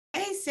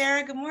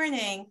Sarah. Good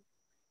morning.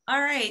 All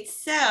right,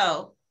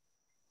 so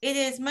it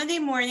is Monday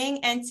morning,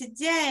 and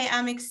today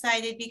I'm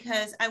excited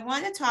because I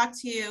want to talk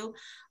to you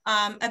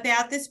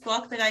about this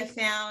book that I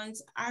found,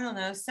 I don't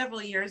know,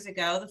 several years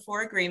ago, The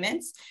Four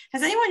Agreements.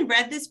 Has anyone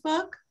read this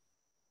book?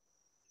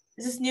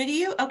 Is this new to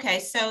you? Okay,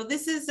 so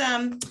this is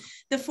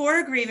The Four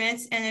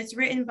Agreements, and it's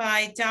written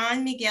by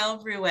Don Miguel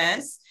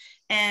Ruiz.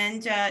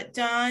 And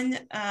Don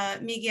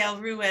Miguel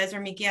Ruiz, or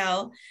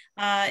Miquel,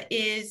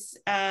 is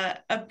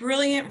a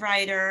brilliant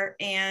writer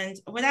and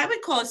what I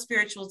would call a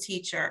spiritual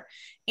teacher.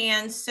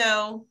 And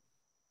so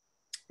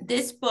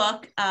this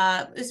book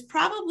is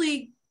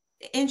probably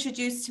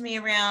introduced to me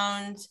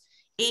around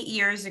 8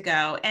 years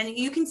ago. And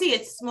you can see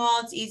it's small,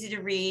 it's easy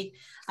to read.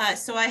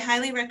 So I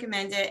highly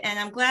recommend it. And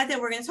I'm glad that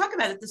we're going to talk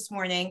about it this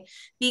morning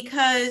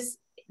because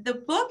the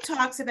book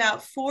talks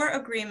about four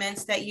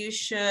agreements that you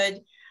should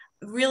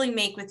really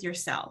make with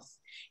yourself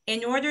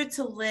in order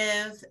to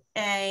live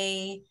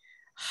a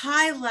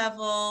high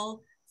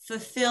level,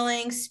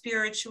 fulfilling,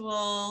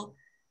 spiritual,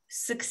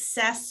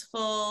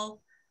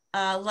 successful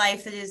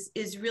life that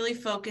is really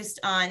focused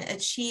on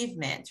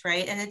achievement,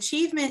 right? And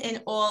achievement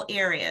in all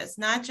areas,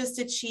 not just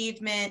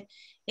achievement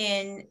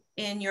in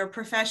your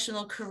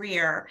professional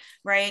career,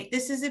 right?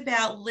 This is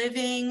about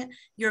living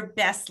your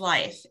best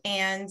life.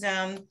 And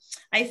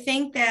I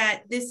think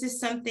that this is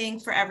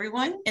something for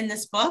everyone in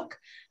this book.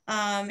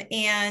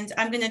 And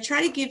I'm going to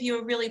try to give you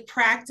a really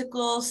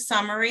practical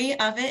summary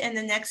of it in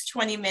the next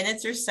 20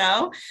 minutes or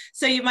so.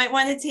 So you might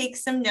want to take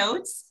some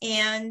notes.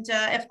 And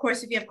of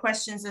course, if you have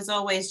questions, as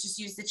always, just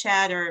use the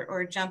chat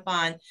or jump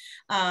on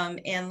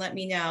and let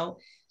me know.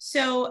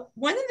 So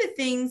one of the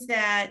things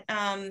that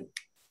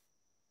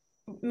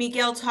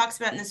Miguel talks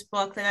about in this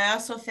book that I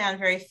also found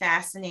very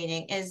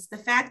fascinating is the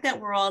fact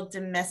that we're all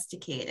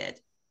domesticated.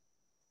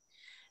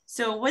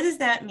 So what does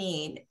that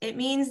mean? It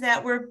means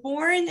that we're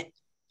born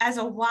as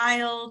a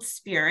wild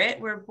spirit.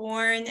 We're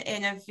born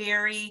in a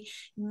very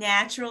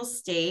natural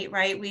state,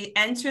 right? We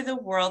enter the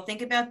world.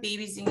 Think about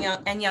babies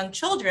and young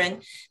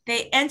children.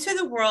 They enter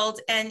the world,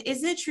 and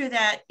isn't it true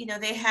that,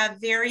 they have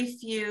very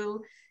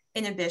few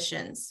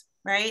inhibitions,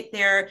 right?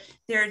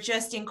 They're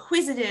just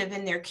inquisitive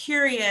and they're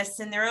curious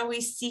and they're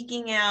always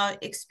seeking out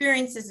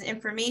experiences and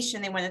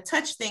information. They want to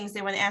touch things.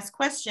 They want to ask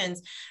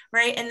questions,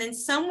 right? And then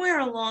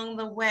somewhere along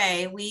the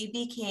way, we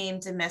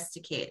became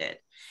domesticated.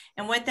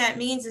 And what that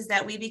means is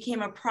that we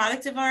became a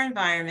product of our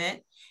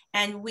environment,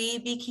 and we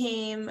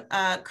became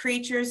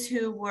creatures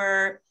who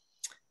were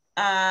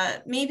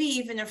maybe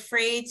even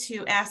afraid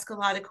to ask a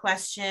lot of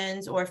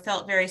questions or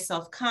felt very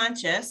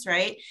self-conscious,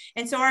 right?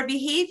 And so our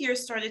behavior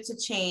started to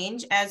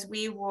change as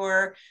we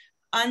were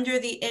under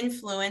the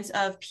influence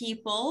of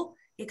people,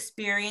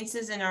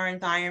 experiences in our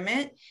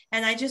environment.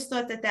 And I just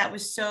thought that that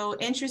was so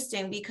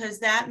interesting because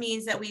that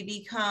means that we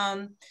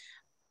become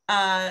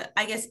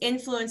I guess,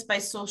 influenced by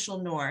social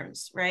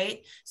norms,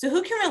 right? So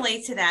who can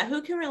relate to that?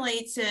 Who can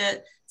relate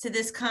to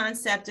this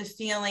concept of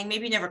feeling,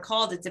 maybe you never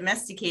called it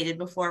domesticated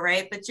before,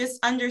 right? But just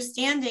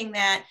understanding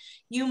that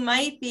you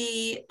might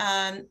be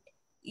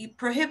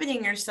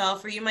prohibiting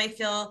yourself, or you might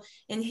feel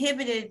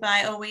inhibited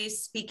by always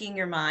speaking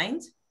your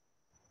mind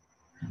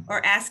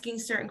or asking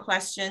certain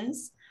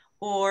questions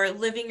or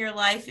living your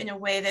life in a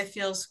way that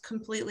feels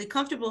completely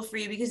comfortable for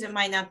you because it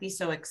might not be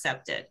so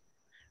accepted.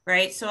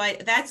 Right. So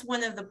that's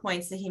one of the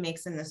points that he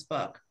makes in this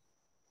book.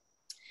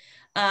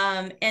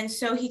 And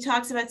so he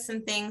talks about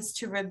some things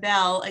to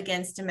rebel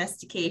against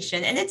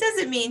domestication. And it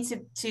doesn't mean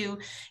to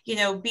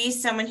be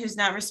someone who's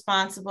not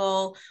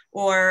responsible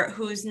or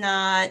who's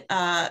not,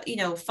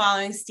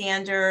 following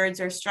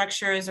standards or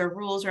structures or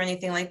rules or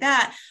anything like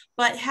that.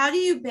 But how do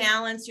you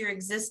balance your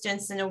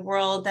existence in a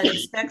world that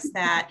expects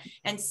that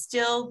and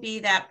still be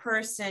that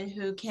person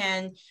who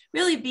can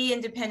really be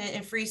independent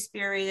and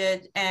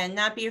free-spirited and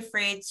not be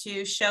afraid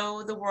to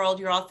show the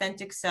world your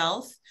authentic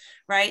self,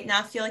 right?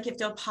 Not feel like you have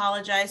to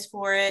apologize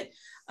for it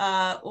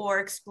or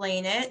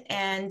explain it,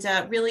 and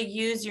really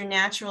use your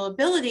natural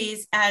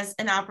abilities as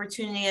an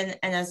opportunity and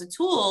as a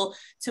tool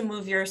to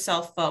move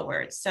yourself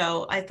forward.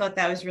 So I thought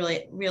that was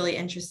really, really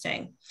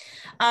interesting.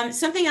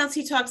 Something else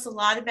he talks a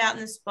lot about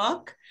in this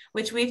book,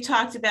 which we've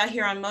talked about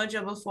here on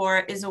Mojo before,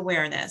 is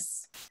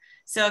awareness.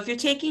 So if you're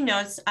taking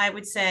notes, I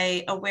would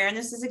say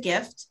awareness is a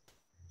gift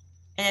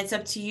and it's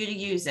up to you to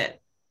use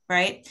it,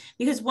 right?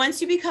 Because once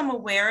you become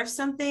aware of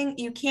something,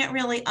 you can't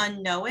really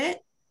unknow it,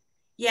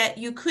 yet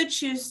you could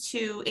choose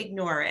to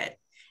ignore it.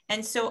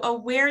 And so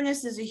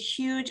awareness is a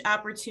huge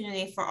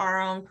opportunity for our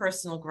own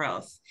personal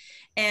growth.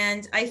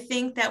 And I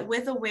think that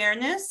with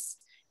awareness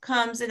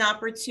comes an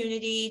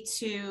opportunity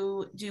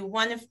to do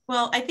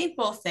I think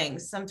both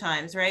things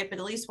sometimes, right? But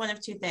at least one of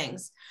two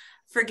things: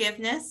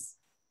 forgiveness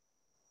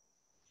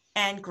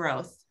and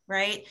growth,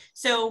 right?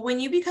 So when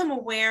you become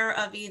aware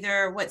of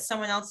either what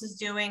someone else is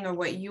doing or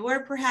what you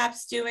are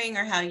perhaps doing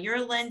or how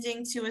you're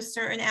lending to a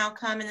certain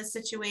outcome in a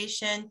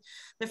situation,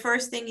 the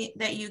first thing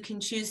that you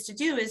can choose to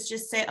do is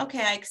just say,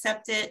 okay, I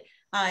accept it.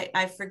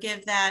 I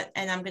forgive that,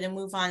 and I'm going to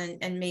move on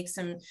and make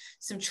some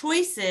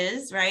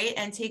choices, right?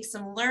 And take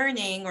some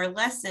learning or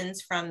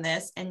lessons from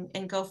this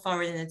and go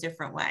forward in a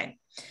different way.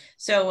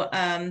 So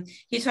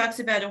he talks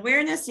about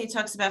awareness, and he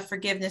talks about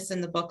forgiveness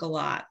in the book a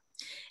lot.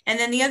 And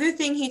then the other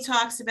thing he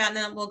talks about, and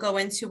then we'll go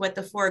into what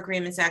the Four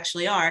Agreements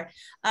actually are.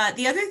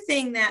 The other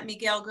thing that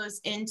Miguel goes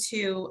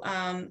into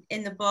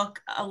in the book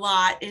a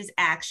lot is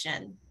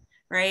action,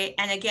 right?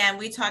 And again,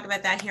 we talk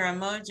about that here on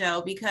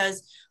Mojo,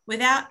 because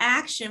without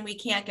action, we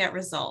can't get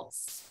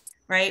results,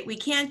 right? We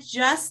can't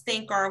just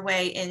think our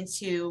way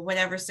into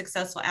whatever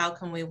successful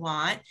outcome we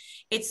want.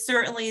 It's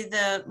certainly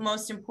the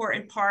most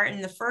important part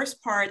and the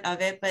first part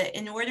of it, but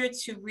in order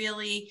to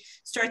really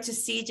start to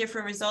see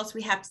different results,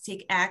 we have to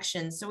take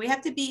action. So we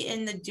have to be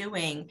in the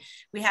doing.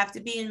 We have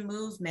to be in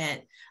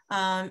movement.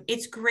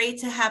 It's great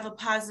to have a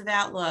positive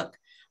outlook.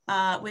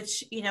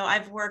 Which, you know,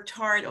 I've worked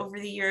hard over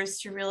the years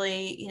to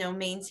really, you know,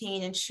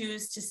 maintain and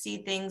choose to see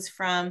things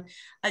from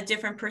a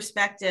different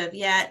perspective.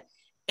 Yet,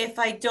 if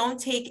I don't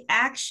take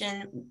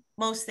action,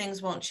 most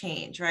things won't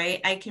change, right?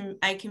 I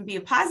can be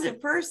a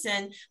positive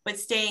person, but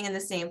staying in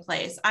the same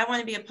place. I want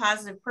to be a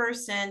positive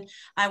person.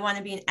 I want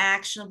to be an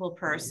actionable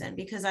person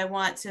because I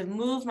want to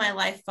move my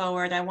life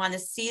forward. I want to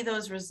see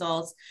those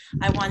results.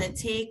 I want to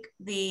take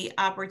the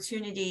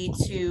opportunity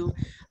to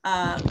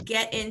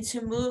get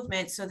into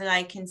movement so that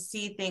I can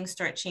see things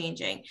start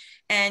changing.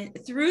 And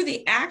through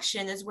the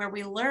action is where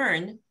we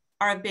learn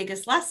our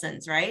biggest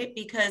lessons, right?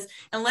 Because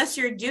unless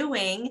you're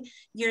doing,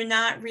 you're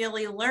not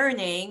really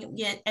learning.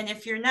 And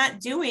if you're not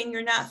doing,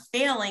 you're not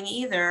failing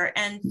either.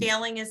 And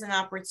failing is an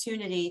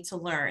opportunity to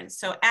learn.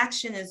 So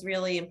action is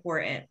really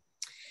important.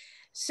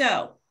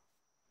 So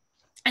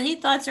any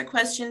thoughts or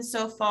questions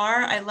so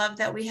far? I love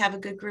that we have a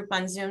good group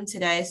on Zoom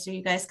today, so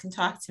you guys can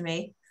talk to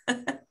me.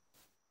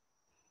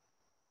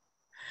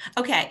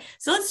 Okay,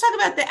 so let's talk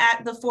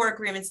about the Four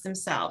Agreements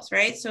themselves,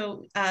 right?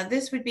 So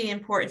this would be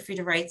important for you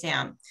to write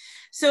down.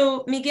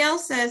 So Miguel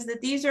says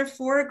that these are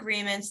 4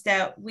 agreements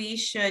that we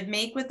should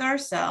make with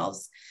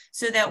ourselves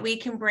so that we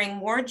can bring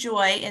more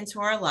joy into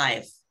our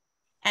life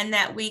and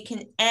that we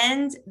can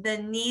end the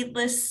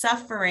needless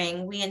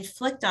suffering we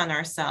inflict on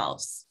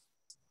ourselves.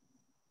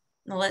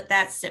 I'll let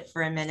that sit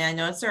for a minute. I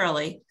know it's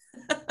early.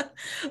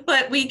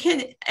 But we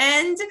can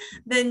end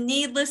the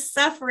needless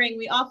suffering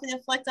we often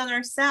inflict on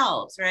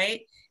ourselves,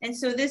 right? And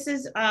so this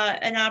is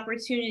an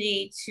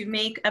opportunity to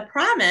make a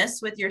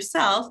promise with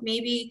yourself.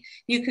 Maybe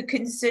you could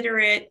consider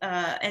it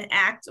an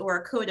act or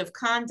a code of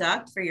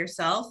conduct for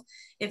yourself.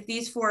 If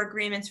these 4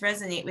 agreements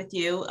resonate with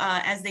you,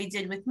 as they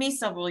did with me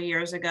several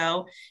years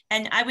ago.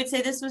 And I would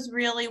say this was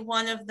really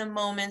one of the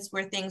moments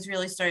where things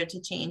really started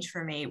to change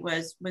for me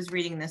was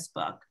reading this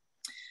book.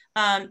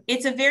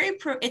 It's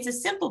a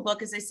simple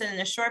book, as I said, in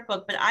a short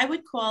book, but I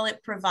would call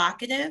it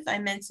provocative. I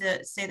meant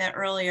to say that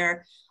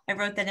earlier. I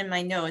wrote that in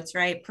my notes,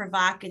 right?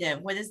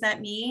 Provocative. What does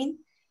that mean?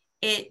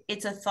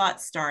 It's a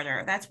thought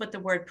starter. That's what the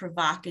word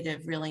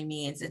provocative really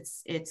means.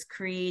 It's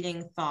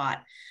creating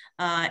thought.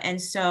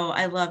 And so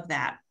I love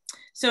that.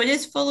 So it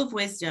is full of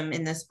wisdom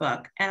in this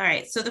book. All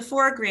right. So the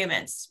 4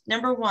 agreements.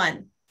 Number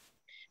 1,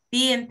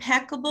 be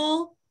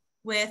impeccable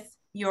with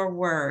your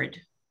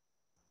word.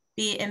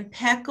 Be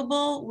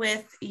impeccable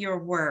with your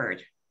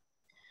word.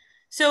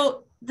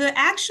 So the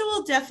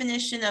actual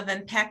definition of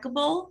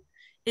impeccable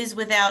is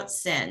without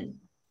sin.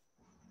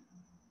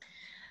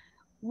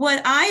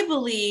 What I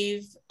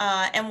believe,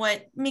 and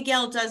what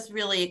Miguel does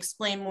really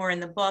explain more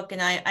in the book,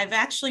 and I've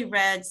actually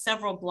read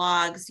several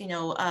blogs, you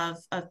know,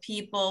 of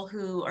people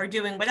who are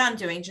doing what I'm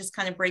doing, just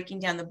kind of breaking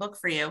down the book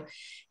for you.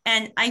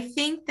 And I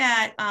think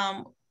that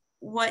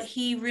what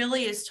he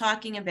really is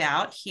talking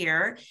about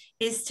here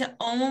is to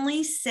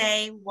only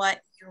say what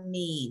you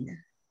mean.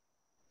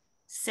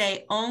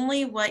 Say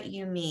only what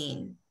you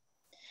mean.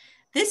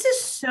 This is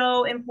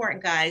so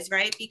important, guys,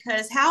 right?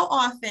 Because how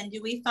often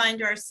do we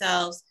find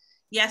ourselves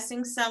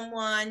yesing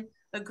someone,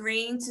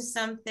 agreeing to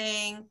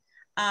something,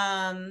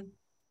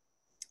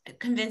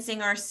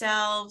 convincing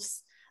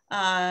ourselves,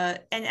 and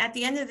at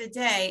the end of the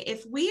day,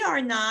 if we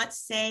are not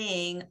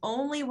saying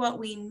only what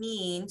we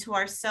mean to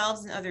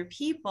ourselves and other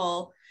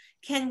people,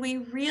 can we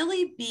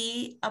really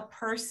be a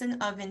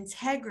person of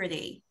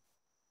integrity?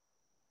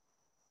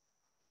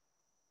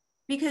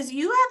 Because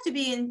you have to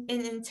be in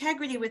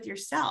integrity with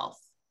yourself,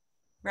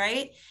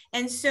 right?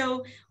 And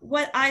so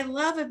what I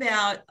love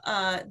about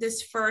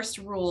this first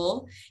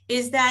rule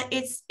is that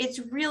it's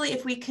really,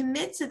 if we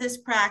commit to this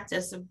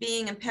practice of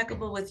being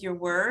impeccable with your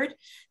word,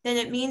 then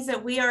it means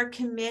that we are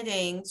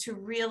committing to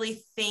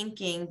really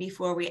thinking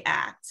before we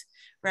act,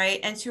 right?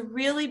 And to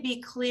really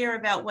be clear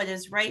about what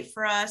is right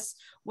for us,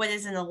 what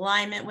is in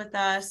alignment with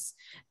us.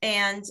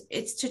 And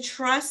it's to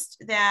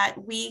trust that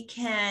we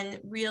can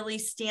really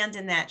stand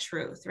in that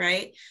truth,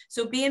 right?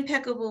 So be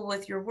impeccable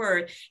with your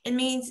word. It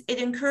means it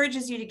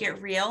encourages you to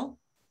get real.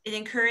 It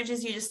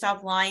encourages you to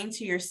stop lying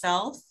to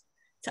yourself,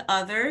 to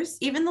others,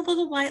 even the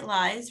little white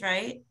lies,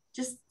 right?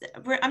 Just,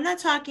 I'm not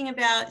talking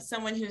about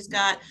someone who's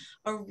got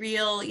a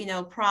real,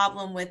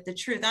 problem with the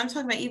truth. I'm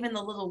talking about even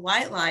the little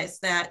white lies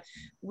that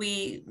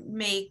we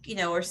make,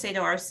 or say to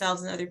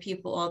ourselves and other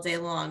people all day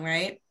long,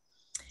 right?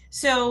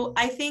 So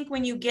I think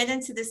when you get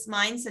into this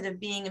mindset of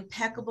being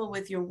impeccable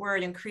with your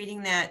word and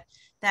creating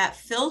that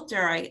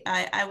filter,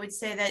 I would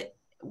say that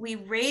we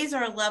raise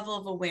our level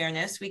of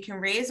awareness. We can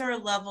raise our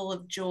level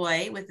of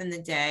joy within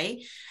the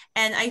day.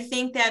 And I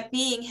think that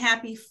being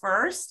happy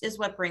first is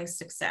what brings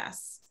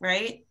success,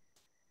 right?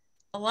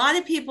 A lot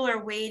of people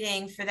are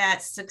waiting for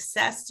that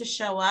success to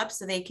show up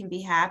so they can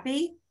be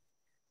happy.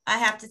 I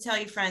have to tell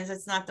you, friends,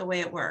 that's not the way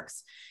it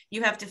works.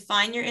 You have to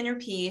find your inner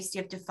peace.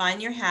 You have to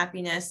find your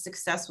happiness.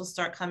 Success will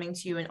start coming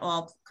to you in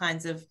all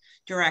kinds of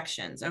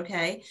directions.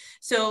 Okay.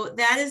 So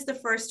that is the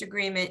first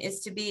agreement, is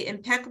to be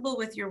impeccable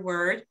with your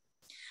word.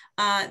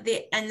 And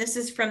this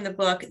is from the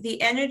book,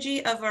 The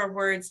Energy of Our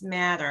Words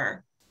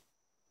Matter.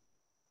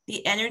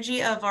 The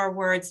energy of our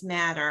words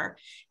matter.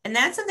 And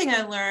that's something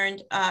I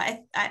learned.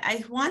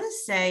 I want to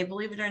say,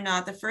 believe it or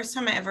not, the first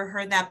time I ever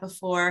heard that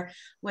before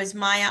was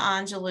Maya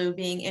Angelou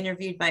being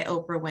interviewed by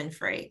Oprah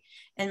Winfrey.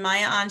 And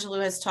Maya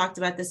Angelou has talked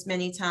about this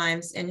many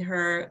times in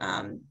her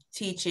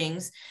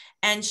teachings.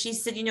 And she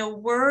said,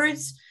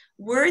 words,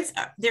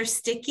 they're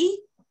sticky.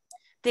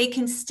 They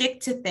can stick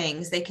to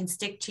things. They can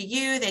stick to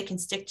you. They can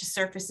stick to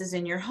surfaces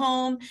in your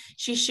home.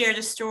 She shared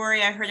a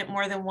story, I heard it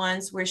more than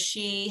once, where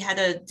she had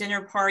a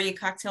dinner party, a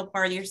cocktail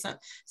party or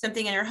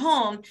something in her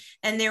home.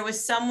 And there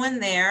was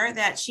someone there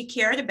that she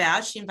cared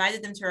about. She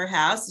invited them to her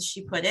house, as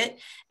she put it,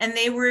 and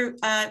they were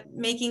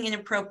making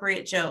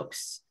inappropriate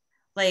jokes,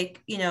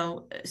 like,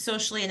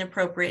 socially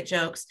inappropriate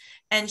jokes.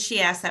 And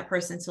she asked that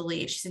person to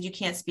leave. She said, "You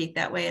can't speak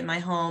that way in my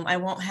home. I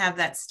won't have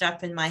that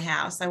stuff in my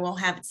house. I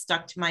won't have it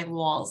stuck to my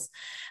walls."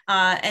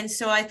 And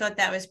so I thought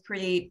that was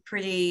pretty,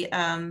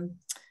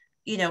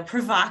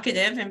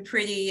 provocative and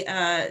pretty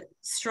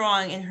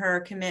strong in her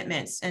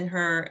commitments and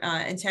her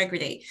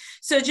integrity.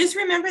 So just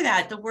remember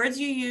that the words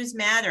you use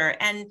matter.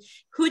 And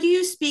who do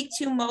you speak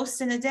to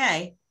most in a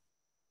day?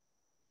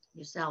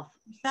 Yourself.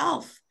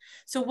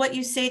 So what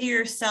you say to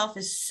yourself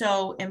is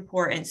so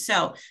important.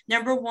 So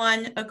number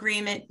one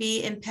agreement,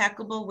 be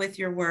impeccable with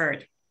your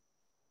word.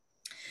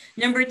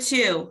 Number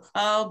two,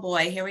 oh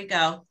boy, here we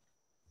go.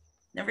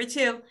 Number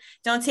two,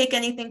 don't take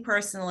anything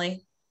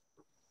personally.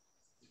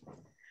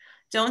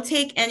 Don't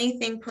take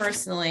anything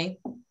personally.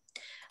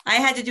 I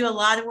had to do a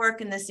lot of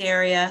work in this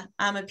area.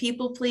 I'm a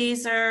people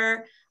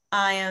pleaser.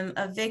 I am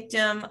a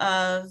victim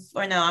of,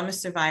 or no, I'm a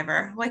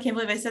survivor. Oh, I can't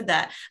believe I said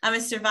that. I'm a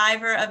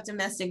survivor of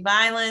domestic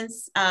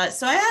violence.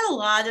 So I had a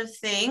lot of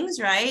things,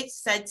 right,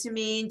 said to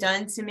me,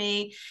 done to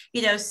me,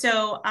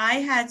 so I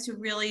had to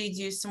really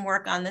do some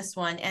work on this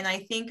one. And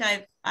I think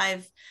I've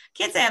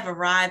can't say I've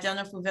arrived. I don't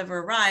know if we've ever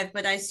arrived,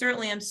 but I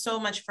certainly am so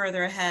much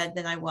further ahead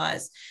than I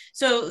was.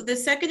 So the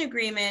second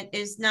agreement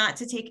is not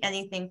to take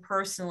anything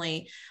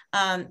personally.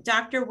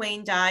 Dr.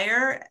 Wayne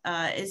Dyer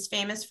is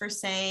famous for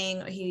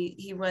saying,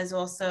 he was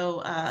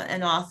also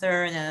an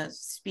author and a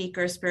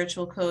speaker,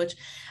 spiritual coach.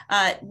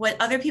 What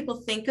other people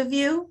think of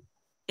you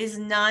is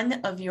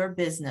none of your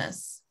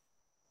business.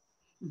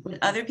 What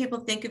other people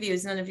think of you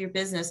is none of your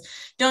business.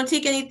 Don't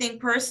take anything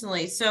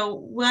personally. So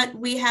what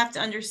we have to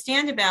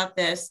understand about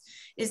this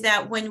is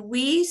that when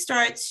we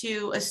start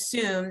to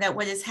assume that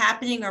what is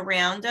happening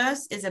around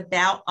us is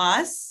about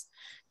us,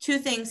 two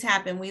things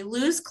happen. We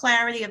lose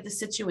clarity of the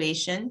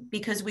situation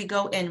because we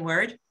go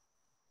inward,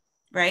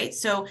 right?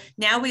 So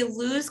now we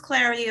lose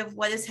clarity of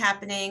what is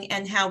happening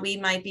and how we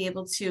might be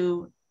able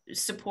to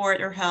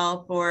support or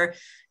help or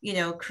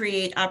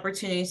create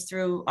opportunities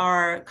through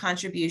our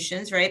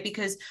contributions, right?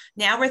 Because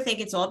now we're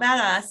thinking it's all about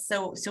us,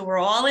 so we're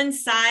all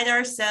inside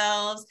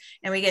ourselves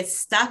and we get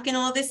stuck in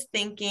all this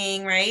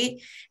thinking, right?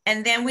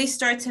 And then we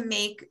start to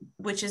make,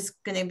 which is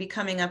going to be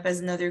coming up as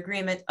another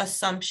agreement,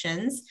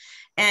 assumptions,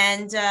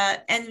 and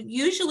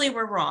usually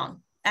we're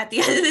wrong at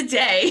the end of the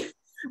day.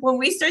 When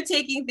we start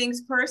taking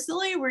things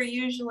personally,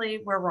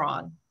 we're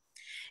wrong.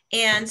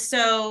 And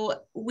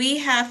so we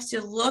have to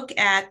look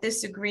at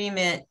this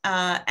agreement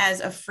as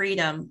a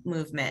freedom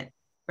movement,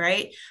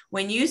 right?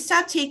 When you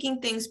stop taking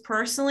things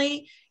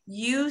personally,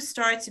 you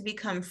start to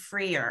become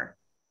freer.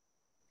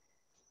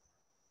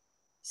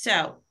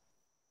 So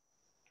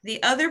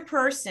the other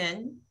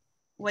person,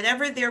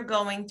 whatever they're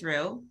going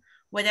through,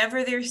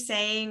 whatever they're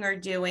saying or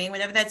doing,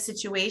 whatever that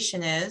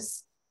situation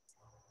is,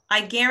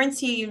 I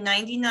guarantee you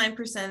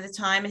 99% of the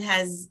time, it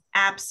has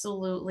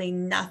absolutely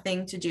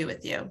nothing to do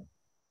with you.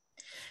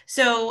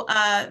 So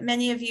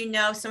many of you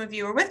know, some of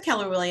you are with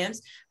Keller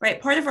Williams,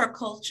 right? Part of our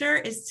culture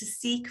is to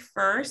seek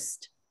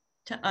first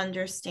to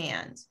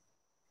understand.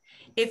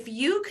 If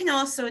you can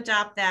also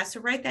adopt that, so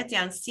write that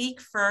down,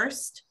 seek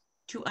first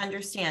to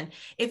understand.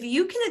 If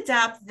you can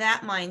adopt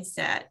that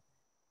mindset,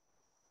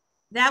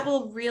 that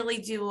will really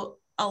do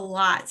a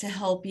lot to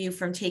help you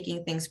from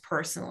taking things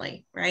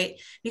personally, right?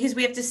 Because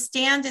we have to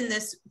stand in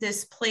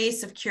this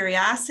place of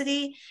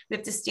curiosity. We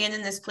have to stand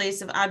in this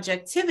place of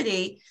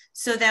objectivity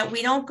so that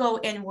we don't go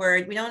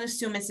inward. We don't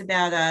assume it's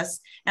about us.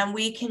 And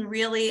we can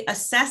really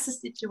assess the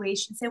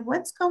situation, say,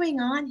 what's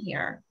going on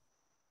here?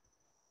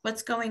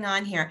 What's going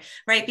on here,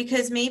 right?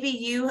 Because maybe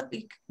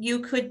you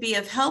could be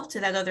of help to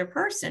that other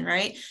person,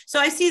 right? So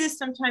I see this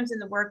sometimes in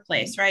the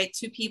workplace, right?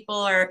 Two people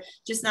are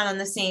just not on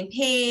the same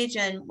page,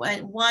 and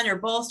when one or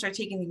both start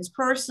taking things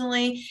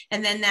personally,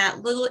 and then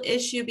that little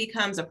issue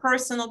becomes a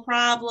personal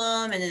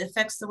problem, and it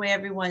affects the way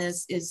everyone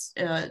is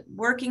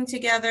working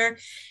together,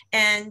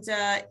 and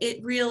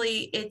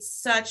it's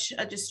such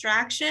a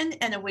distraction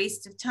and a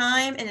waste of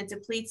time, and it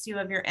depletes you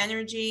of your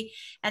energy,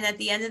 and at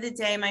the end of the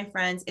day, my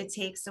friends, it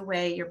takes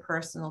away your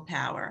personal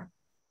power,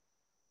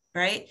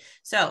 right?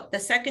 So the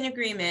second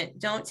agreement,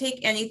 don't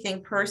take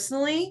anything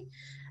personally,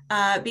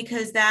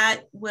 because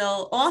that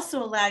will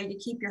also allow you to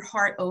keep your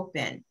heart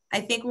open.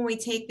 I think when we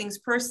take things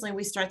personally,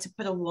 we start to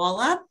put a wall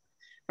up,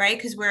 right?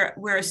 Because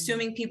we're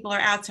assuming people are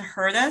out to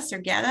hurt us or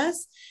get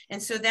us.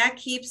 And so that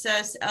keeps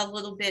us a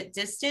little bit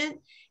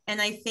distant.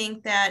 And I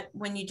think that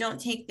when you don't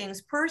take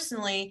things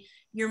personally,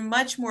 you're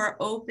much more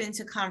open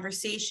to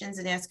conversations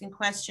and asking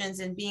questions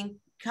and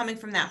coming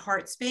from that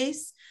heart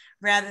space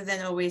rather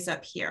than always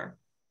up here.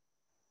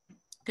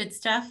 Good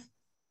stuff.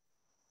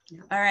 Yeah.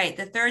 All right,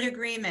 the third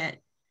agreement.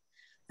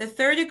 The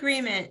third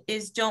agreement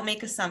is don't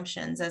make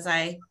assumptions, as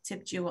I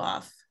tipped you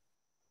off.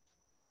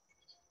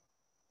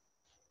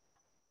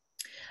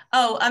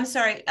 Oh, I'm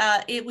sorry.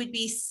 It would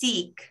be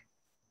seek.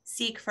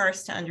 Seek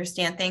first to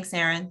understand. Thanks,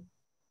 Aaron.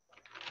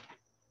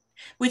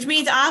 Which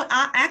means I'll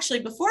actually,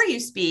 before you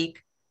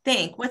speak,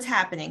 think what's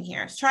happening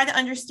here. Try to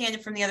understand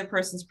it from the other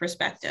person's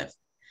perspective.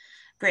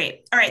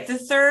 Great. All right. The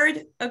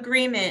third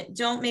agreement,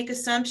 don't make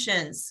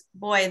assumptions.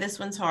 Boy, this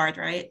one's hard,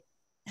 right?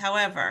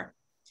 However,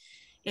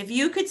 if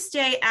you could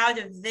stay out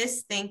of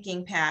this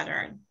thinking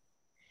pattern,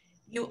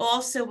 you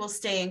also will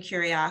stay in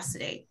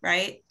curiosity,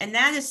 right? And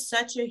that is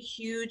such a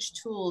huge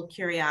tool,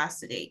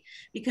 curiosity,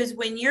 because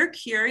when you're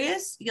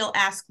curious, you'll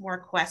ask more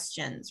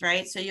questions,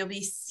 right? So you'll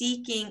be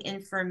seeking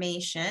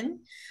information.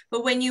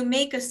 But when you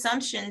make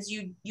assumptions,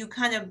 you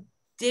kind of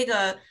dig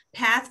a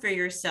path for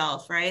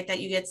yourself, right?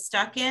 That you get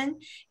stuck in.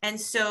 And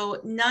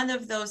so none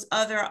of those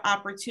other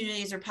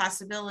opportunities or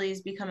possibilities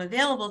become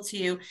available to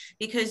you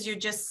because you're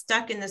just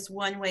stuck in this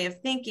one way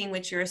of thinking,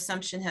 which your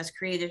assumption has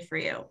created for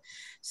you.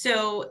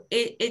 So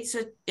it's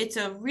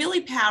a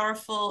really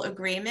powerful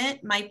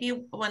agreement, might be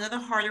one of the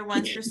harder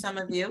ones for some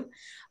of you.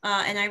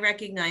 And I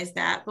recognize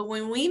that. But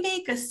when we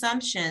make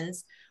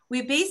assumptions,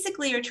 we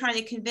basically are trying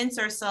to convince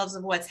ourselves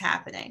of what's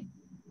happening.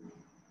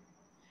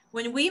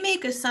 When we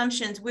make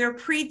assumptions, we're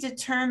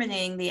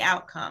predetermining the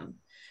outcome.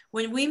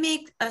 When we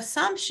make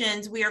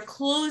assumptions, we are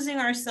closing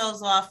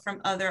ourselves off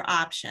from other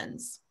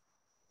options.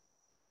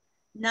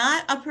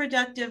 Not a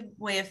productive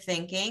way of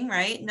thinking,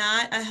 right?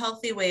 Not a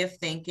healthy way of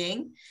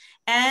thinking.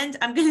 And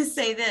I'm going to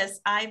say this,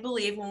 I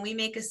believe when we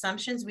make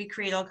assumptions, we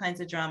create all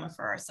kinds of drama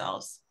for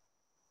ourselves.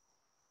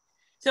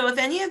 So if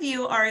any of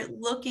you are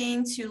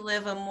looking to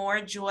live a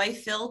more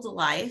joy-filled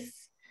life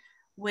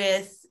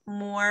with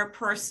more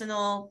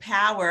personal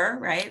power,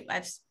 right?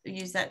 I've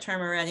used that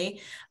term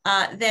already.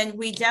 Then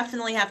we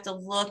definitely have to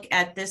look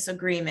at this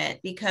agreement,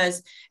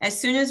 because as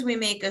soon as we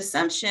make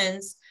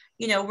assumptions,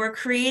 we're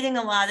creating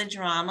a lot of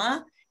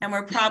drama, and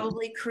we're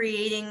probably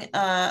creating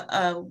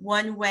a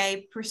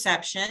one-way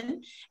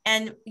perception.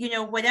 And,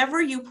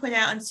 whatever you put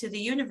out into the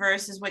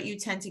universe is what you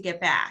tend to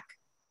get back.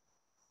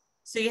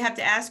 So you have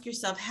to ask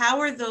yourself, how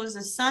are those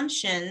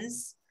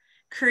assumptions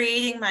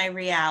creating my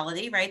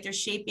reality, right? They're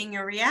shaping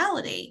your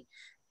reality.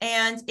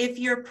 And if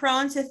you're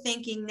prone to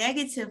thinking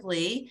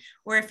negatively,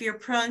 or if you're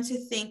prone to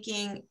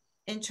thinking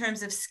in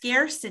terms of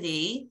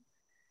scarcity,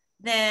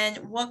 then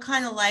what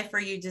kind of life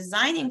are you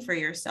designing for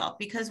yourself?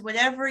 Because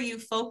whatever you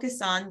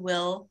focus on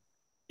will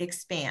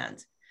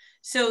expand.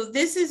 So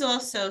this is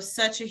also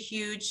such a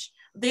huge,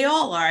 they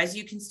all are, as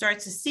you can start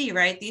to see,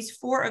 right? These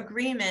 4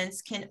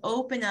 agreements can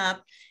open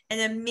up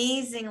an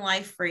amazing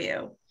life for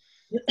you.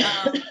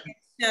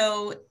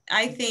 So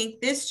I think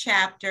this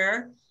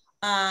chapter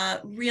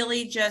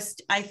really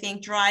just, I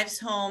think, drives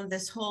home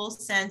this whole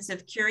sense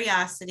of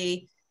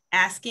curiosity,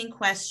 asking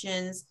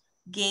questions,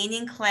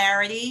 gaining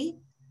clarity,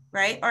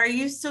 right?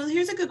 So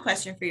here's a good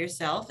question for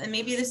yourself, and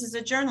maybe this is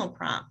a journal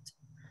prompt.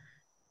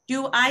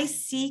 Do I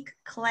seek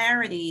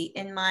clarity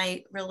in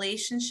my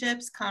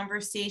relationships,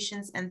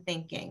 conversations, and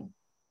thinking?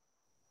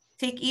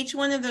 Take each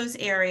one of those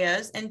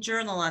areas and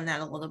journal on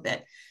that a little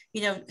bit.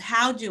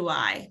 How do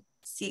I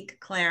seek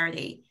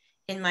clarity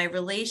in my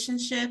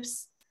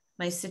relationships,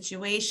 my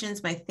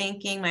situations, my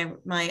thinking,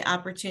 my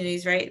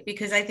opportunities, right?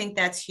 Because I think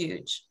that's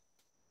huge.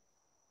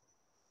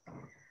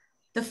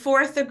 The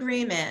 4th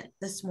agreement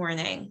this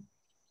morning,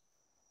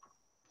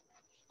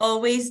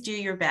 always do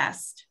your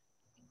best.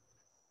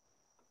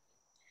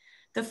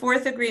 The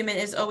 4th agreement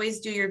is always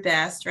do your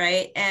best,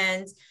 right?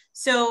 And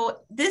so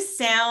this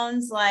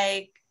sounds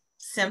like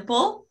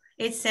simple.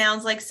 It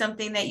sounds like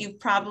something that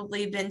you've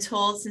probably been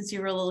told since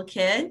you were a little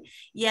kid,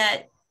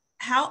 yet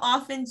how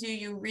often do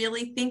you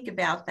really think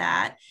about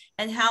that?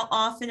 And how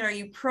often are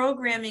you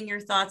programming your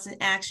thoughts and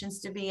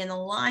actions to be in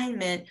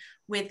alignment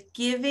with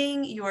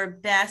giving your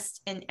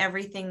best in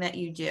everything that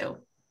you do?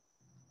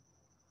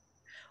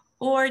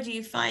 Or do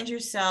you find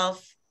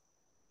yourself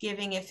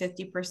giving it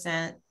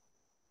 50%,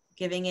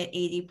 giving it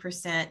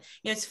 80%?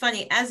 It's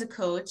funny, as a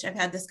coach, I've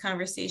had this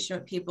conversation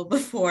with people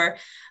before.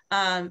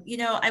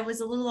 I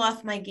was a little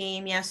off my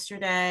game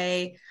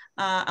yesterday.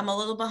 I'm a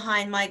little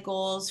behind my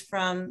goals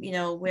from,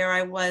 where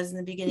I was in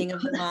the beginning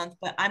of the month,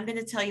 but I'm going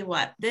to tell you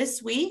what,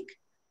 this week,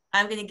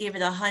 I'm going to give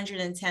it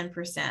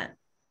 110%.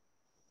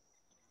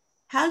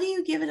 How do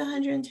you give it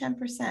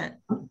 110%?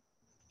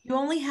 You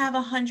only have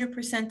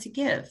 100% to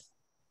give,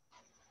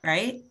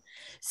 right?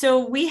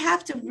 So we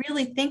have to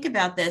really think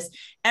about this.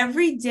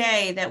 Every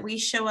day that we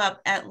show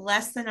up at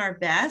less than our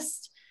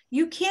best,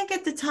 you can't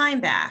get the time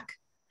back,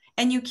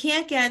 and you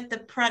can't get the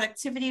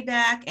productivity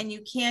back, and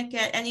you can't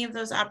get any of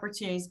those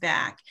opportunities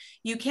back.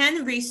 You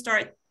can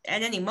restart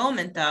at any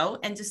moment, though,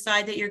 and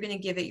decide that you're going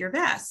to give it your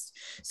best.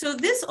 So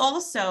this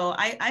also,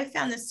 I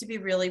found this to be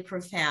really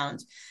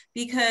profound,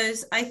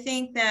 because I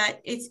think that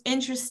it's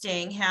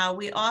interesting how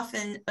we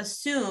often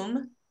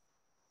assume,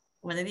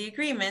 one of the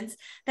agreements,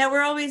 that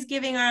we're always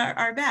giving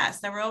our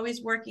best, that we're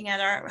always working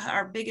at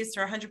our biggest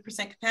or 100%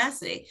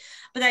 capacity.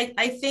 But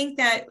I think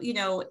that,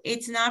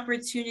 it's an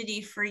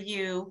opportunity for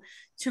you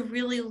to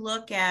really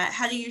look at,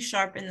 how do you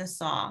sharpen the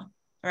saw,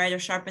 right? Or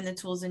sharpen the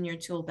tools in your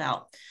tool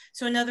belt.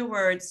 So in other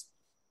words,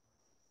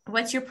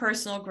 what's your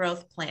personal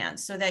growth plan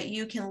so that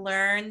you can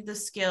learn the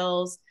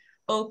skills,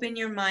 open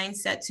your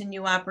mindset to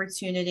new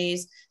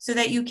opportunities so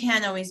that you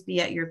can always be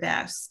at your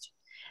best?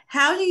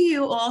 How do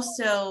you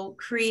also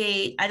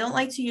create, I don't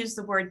like to use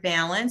the word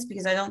balance,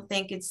 because I don't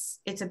think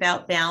it's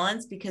about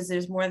balance, because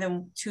there's more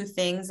than two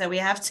things that we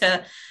have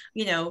to,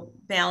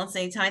 balance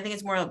anytime. I think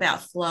it's more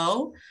about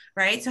flow,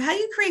 right? So how do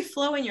you create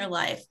flow in your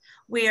life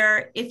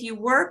where if you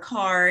work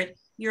hard,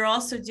 you're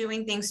also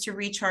doing things to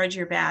recharge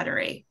your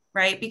battery,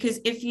 right? Because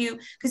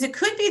it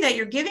could be that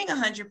you're giving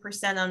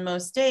 100% on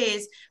most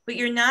days, but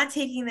you're not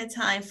taking the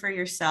time for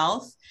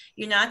yourself.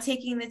 You're not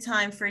taking the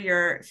time for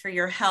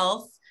your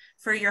health,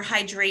 for your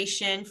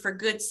hydration, for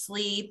good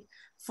sleep,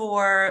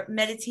 for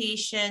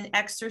meditation,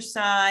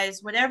 exercise,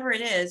 whatever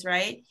it is,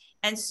 right?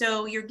 And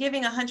so you're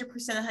giving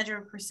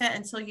 100%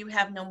 until you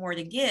have no more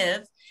to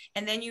give.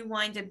 And then you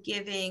wind up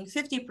giving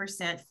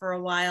 50% for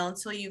a while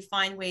until you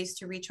find ways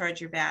to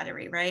recharge your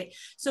battery, right?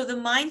 So the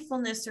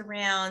mindfulness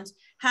around,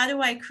 how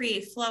do I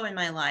create flow in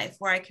my life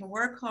where I can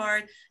work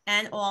hard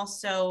and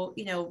also,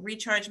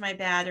 recharge my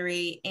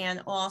battery,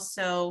 and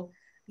also,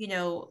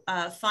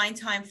 find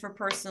time for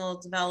personal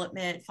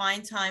development,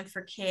 find time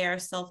for care,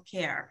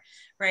 self-care,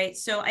 right?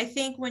 So I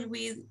think when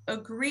we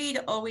agree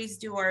to always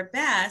do our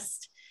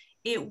best,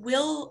 it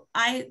will,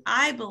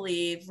 I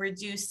believe,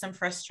 reduce some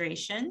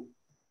frustration.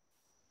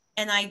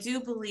 And I do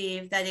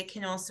believe that it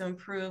can also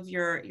improve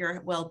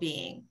your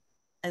well-being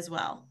as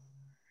well.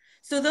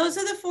 So those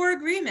are the 4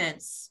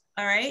 agreements.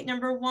 All right.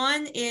 Number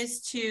 1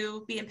 is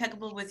to be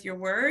impeccable with your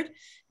word.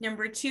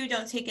 Number 2,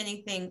 don't take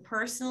anything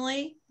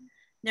personally.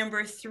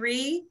 Number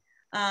 3,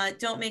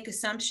 don't make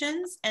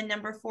assumptions. And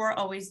number 4,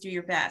 always do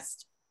your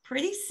best.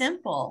 Pretty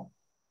simple,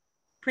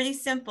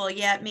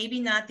 yet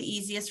maybe not the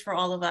easiest for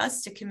all of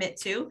us to commit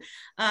to.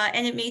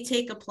 And it may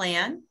take a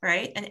plan,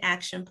 right? An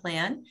action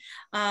plan.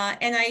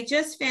 And I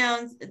just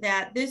found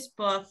that this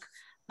book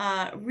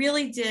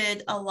really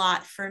did a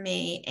lot for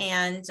me.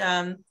 And,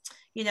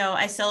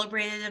 I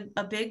celebrated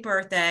a big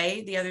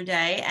birthday the other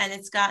day, and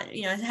it's got,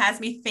 it has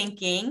me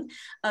thinking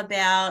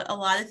about a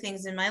lot of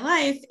things in my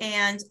life.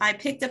 And I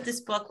picked up this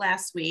book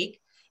last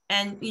week,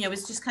 and,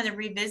 was just kind of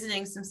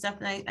revisiting some stuff.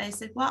 And I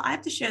said, well, I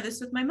have to share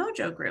this with my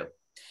Mojo group.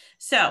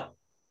 So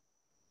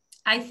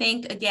I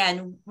think,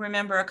 again,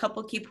 remember a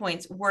couple key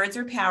points. Words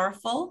are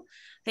powerful.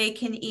 They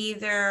can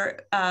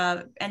either,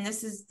 and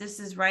this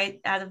is right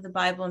out of the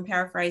Bible and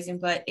paraphrasing,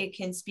 but it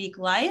can speak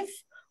life,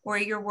 or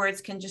your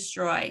words can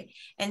destroy.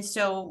 And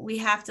so we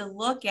have to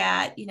look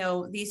at,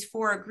 these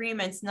 4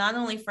 agreements, not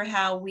only for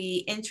how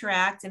we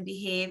interact and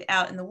behave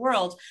out in the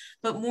world,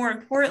 but more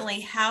importantly,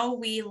 how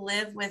we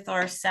live with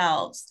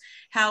ourselves,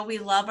 how we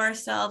love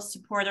ourselves,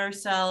 support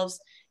ourselves,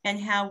 and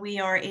how we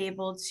are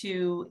able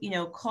to,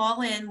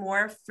 call in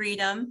more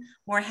freedom,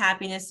 more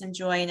happiness and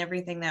joy in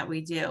everything that we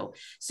do.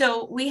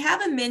 So we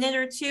have a minute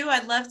or two.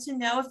 I'd love to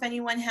know if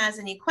anyone has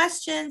any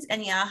questions,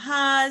 any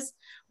ahas,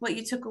 what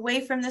you took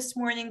away from this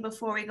morning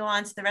before we go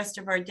on to the rest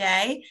of our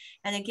day.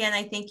 And again,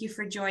 I thank you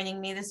for joining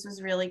me. This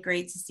was really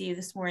great to see you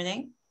this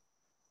morning.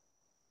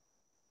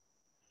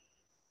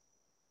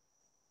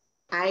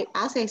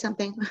 I'll say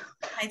something.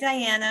 Hi,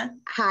 Diana.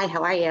 Hi,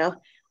 how are you?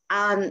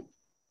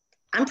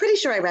 I'm pretty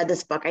sure I read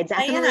this book.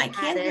 Diana, I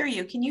can't hear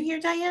you. Can you hear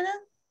Diana?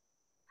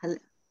 Hello?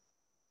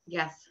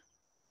 Yes.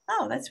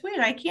 Oh, that's weird.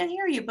 I can't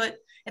hear you, but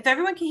if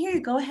everyone can hear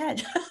you, go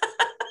ahead.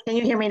 Can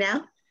you hear me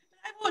now?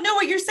 I won't know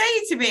what you're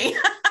saying to me.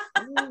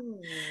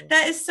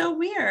 That is so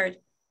weird.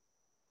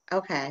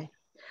 Okay.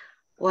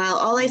 Well,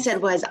 all I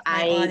said was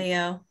My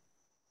audio.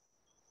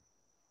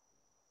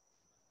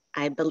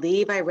 I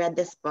believe I read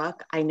this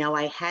book. I know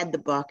I had the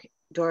book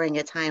during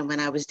a time when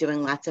I was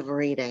doing lots of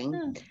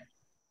reading.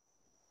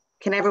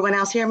 Can everyone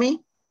else hear me?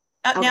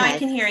 Oh, now I Okay.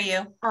 can hear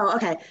you. Oh,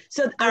 okay.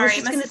 So I was Sorry, it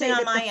just must going to have been say on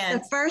that my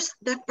end.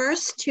 the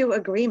first two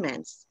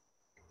agreements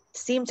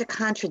seem to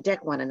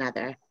contradict one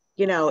another.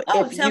 You know,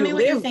 Oh, if tell you me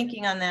what you're live,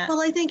 thinking on that.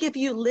 well, I think if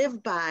you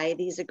live by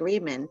these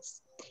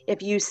agreements,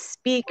 if you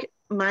speak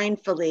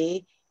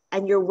mindfully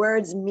and your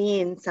words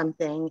mean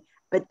something,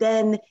 but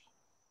then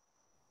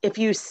if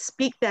you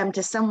speak them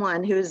to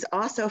someone who's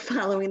also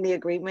following the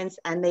agreements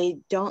and they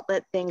don't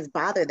let things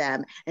bother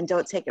them and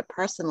don't take it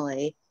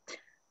personally,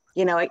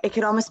 you know, it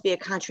could almost be a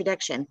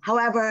contradiction.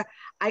 However,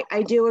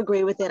 I do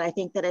agree with it. I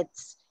think that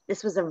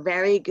this was a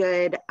very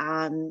good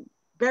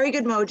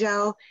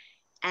mojo.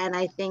 And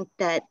I think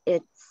that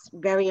it's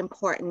very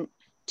important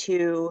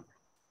to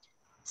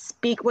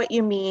speak what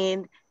you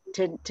mean,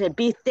 to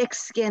be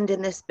thick-skinned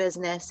in this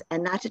business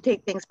and not to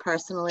take things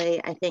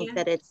personally. I think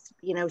that it's,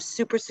 you know,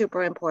 super,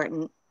 super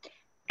important.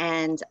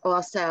 And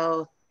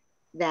also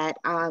that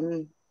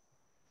my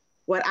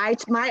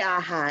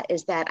aha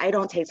is that I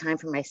don't take time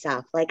for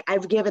myself. Like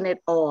I've given it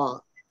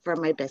all for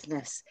my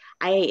business.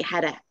 I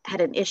had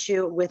an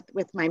issue with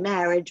my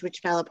marriage, which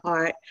fell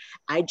apart.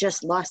 I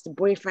just lost a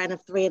boyfriend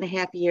of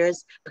 3.5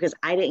 years because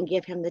I didn't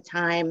give him the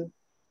time.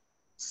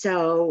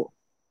 So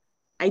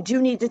I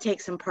do need to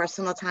take some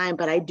personal time,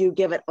 but I do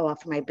give it all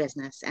for my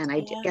business. And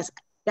I guess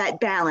that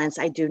balance,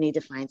 I do need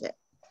to find it.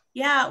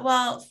 Yeah,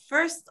 well,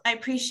 first, I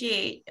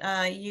appreciate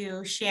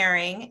you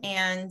sharing,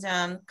 and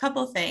a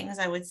couple things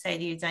I would say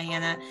to you,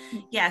 Diana.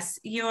 Yes,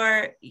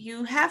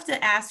 you have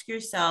to ask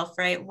yourself,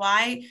 right?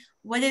 Why?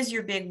 What is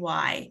your big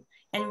why?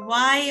 And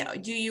why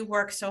do you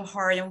work so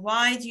hard? And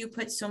why do you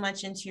put so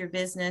much into your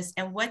business?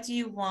 And what do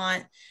you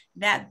want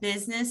that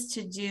business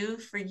to do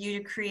for you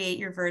to create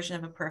your version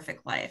of a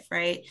perfect life,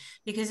 right?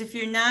 Because if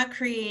you're not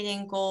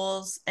creating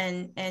goals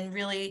and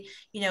really,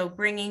 you know,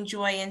 bringing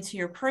joy into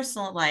your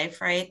personal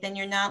life, right, then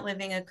you're not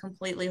living a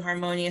completely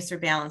harmonious or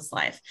balanced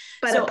life.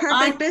 But So a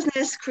perfect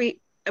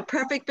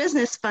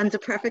business funds a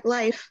perfect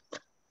life.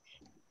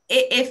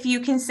 If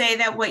you can say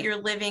that what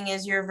you're living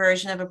is your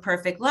version of a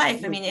perfect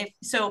life. I mean, if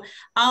so,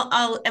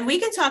 and we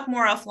can talk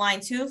more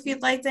offline too, if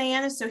you'd like,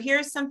 Diana. So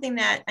here's something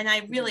that, and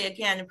I really,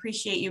 again,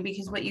 appreciate you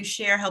because what you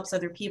share helps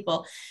other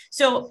people.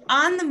 So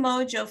on the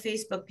Mojo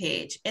Facebook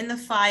page, in the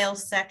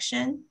files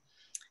section,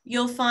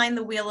 you'll find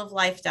the Wheel of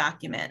Life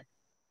document.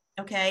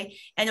 Okay.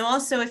 And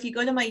also, if you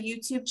go to my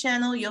YouTube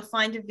channel, you'll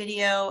find a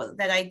video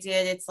that I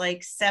did. It's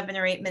like 7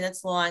 or 8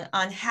 minutes long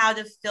on how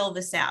to fill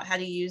this out, how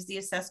to use the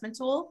assessment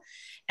tool.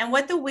 And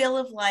what the Wheel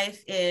of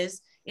Life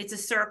is, it's a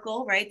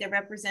circle, right, that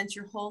represents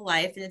your whole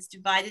life. And it's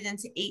divided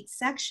into 8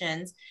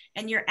 sections.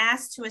 And you're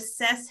asked to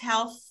assess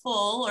how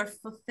full or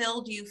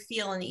fulfilled you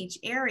feel in each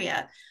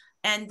area.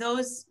 And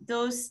those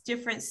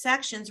different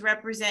sections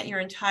represent your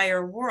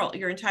entire world,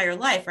 your entire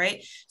life,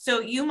 right?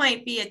 So you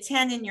might be a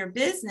 10 in your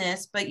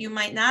business, but you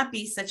might not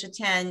be such a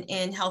 10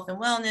 in health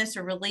and wellness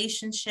or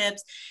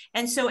relationships.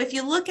 And so if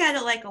you look at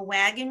it like a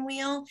wagon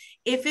wheel,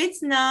 if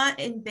it's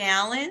not in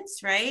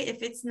balance, right,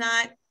 if it's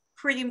not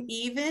pretty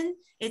even,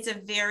 it's a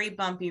very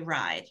bumpy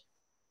ride.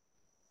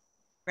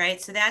 Right.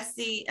 So that's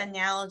the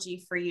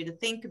analogy for you to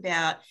think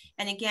about.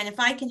 And again, if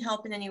I can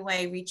help in any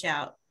way, reach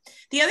out.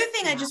 The other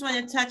thing I just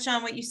want to touch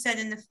on what you said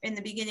in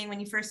the beginning when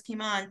you first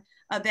came on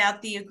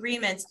about the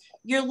agreements.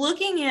 You're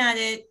looking at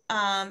it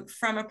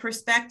from a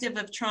perspective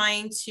of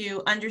trying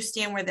to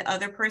understand where the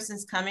other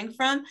person's coming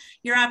from.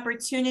 Your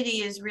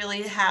opportunity is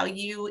really how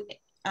you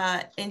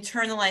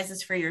internalize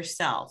this for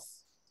yourself.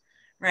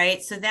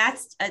 Right. So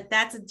that's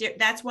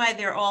why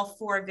they're all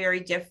four very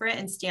different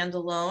and stand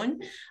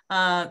alone,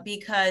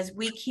 because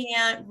we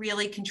can't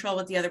really control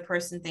what the other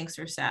person thinks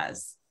or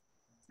says.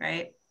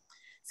 Right.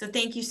 So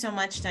thank you so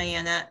much,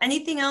 Diana.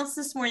 Anything else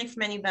this morning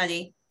from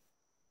anybody?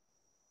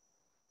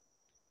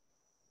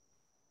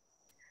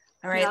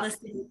 All right, Yeah.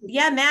 listen.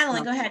 Yeah,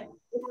 Madeline, go ahead.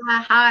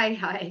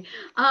 Hi.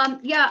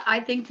 Yeah, I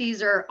think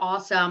these are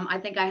awesome. I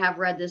think I have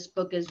read this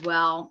book as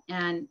well.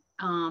 And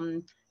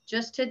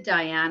just to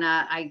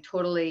Diana, I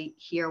totally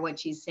hear what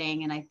she's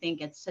saying. And I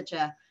think it's such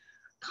a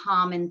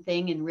common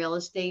thing in real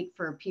estate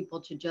for people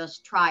to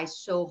just try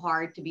so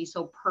hard to be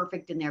so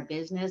perfect in their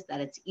business that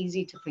it's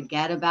easy to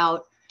forget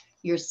about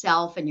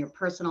yourself and your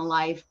personal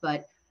life.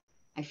 But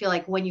I feel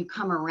like when you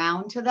come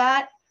around to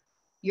that,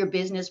 your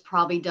business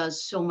probably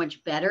does so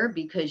much better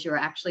because you're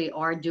actually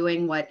are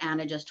doing what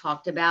Anna just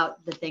talked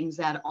about, the things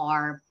that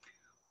are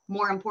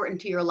more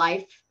important to your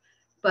life.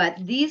 But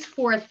these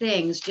four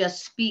things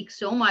just speak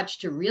so much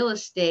to real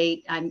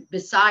estate, and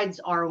besides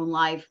our own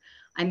life.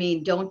 I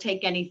mean, don't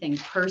take anything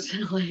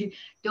personally.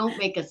 Don't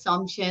make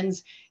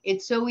assumptions.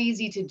 It's so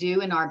easy to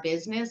do in our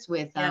business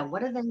with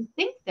what do they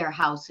think their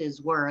house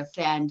is worth?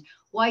 And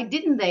why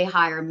didn't they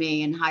hire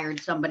me and hired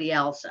somebody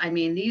else? I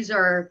mean, these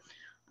are,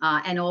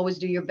 and always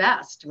do your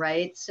best,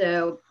 right?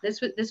 So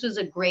this was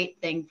a great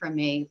thing for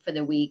me for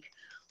the week.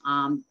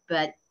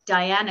 But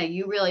Diana,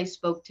 you really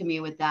spoke to me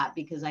with that,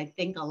 because I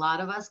think a lot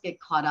of us get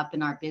caught up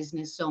in our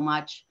business so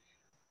much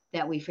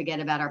that we forget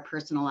about our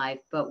personal life.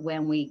 But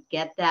when we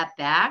get that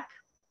back,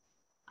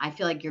 I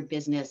feel like your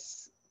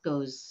business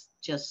goes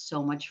just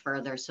so much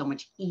further, so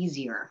much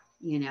easier,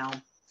 you know?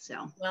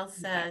 So. Well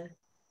said.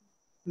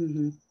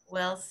 Mm-hmm.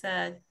 Well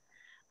said.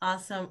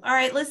 Awesome. All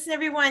right, listen,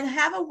 everyone,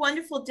 have a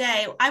wonderful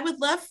day. I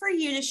would love for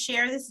you to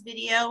share this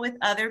video with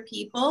other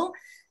people.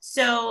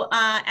 So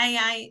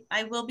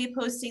I will be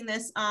posting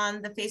this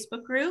on the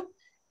Facebook group,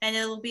 and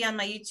it'll be on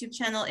my YouTube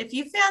channel. If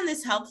you found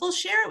this helpful,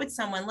 share it with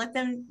someone. Let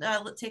them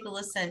take a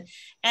listen.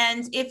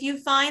 And if you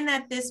find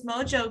that this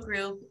Mojo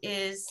group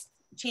is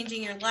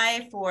changing your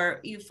life, or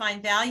you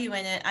find value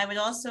in it, I would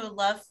also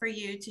love for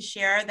you to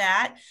share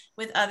that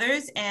with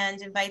others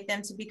and invite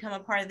them to become a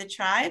part of the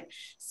tribe.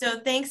 So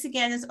thanks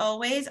again, as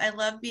always. I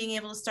love being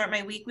able to start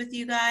my week with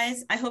you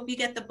guys. I hope you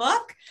get the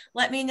book.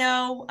 Let me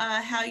know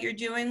how you're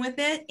doing with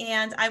it,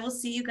 and I will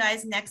see you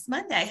guys next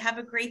Monday. Have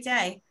a great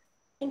day.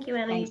 Thank you,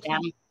 Anna. Thanks,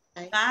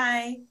 Anna.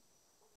 Bye.